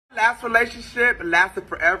Last relationship lasted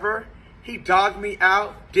forever. He dogged me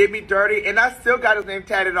out, did me dirty, and I still got his name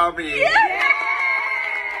tatted on me. Yeah!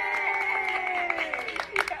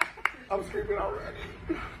 I'm screaming already.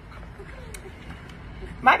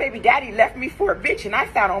 My baby daddy left me for a bitch and I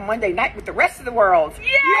found on Monday night with the rest of the world. Yeah!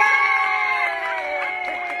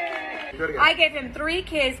 I gave him 3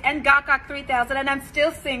 kids and got 3,000 and I'm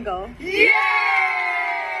still single. Yeah!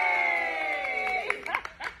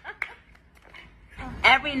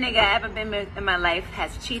 Every nigga I ever been with in my life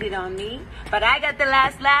has cheated on me, but I got the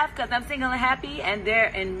last laugh because I'm single and happy and they're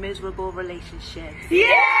in miserable relationships.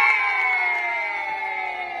 Yeah!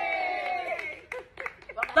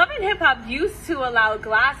 Love and Hip Hop used to allow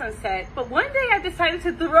glass on set, but one day I decided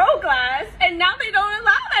to throw glass and now they don't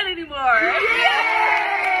allow that anymore.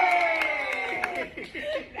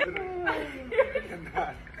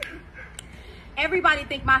 Yeah! Everybody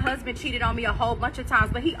think my husband cheated on me a whole bunch of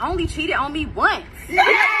times, but he only cheated on me once. Yeah!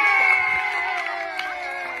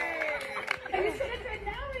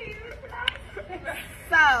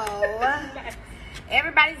 So,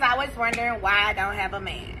 everybody's always wondering why I don't have a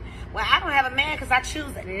man. Well, I don't have a man because I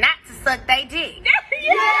choose not to suck they dick.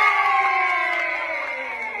 Yeah!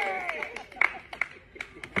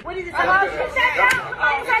 What is it?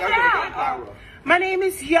 My name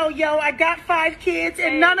is Yo-Yo. I got 5 kids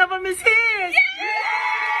and none of them is his. Yeah!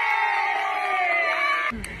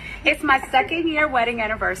 It's my 2nd year wedding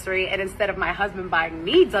anniversary, and instead of my husband buying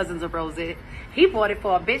me dozens of roses, he bought it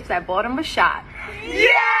for a bitch that bought him a shot. Yeah!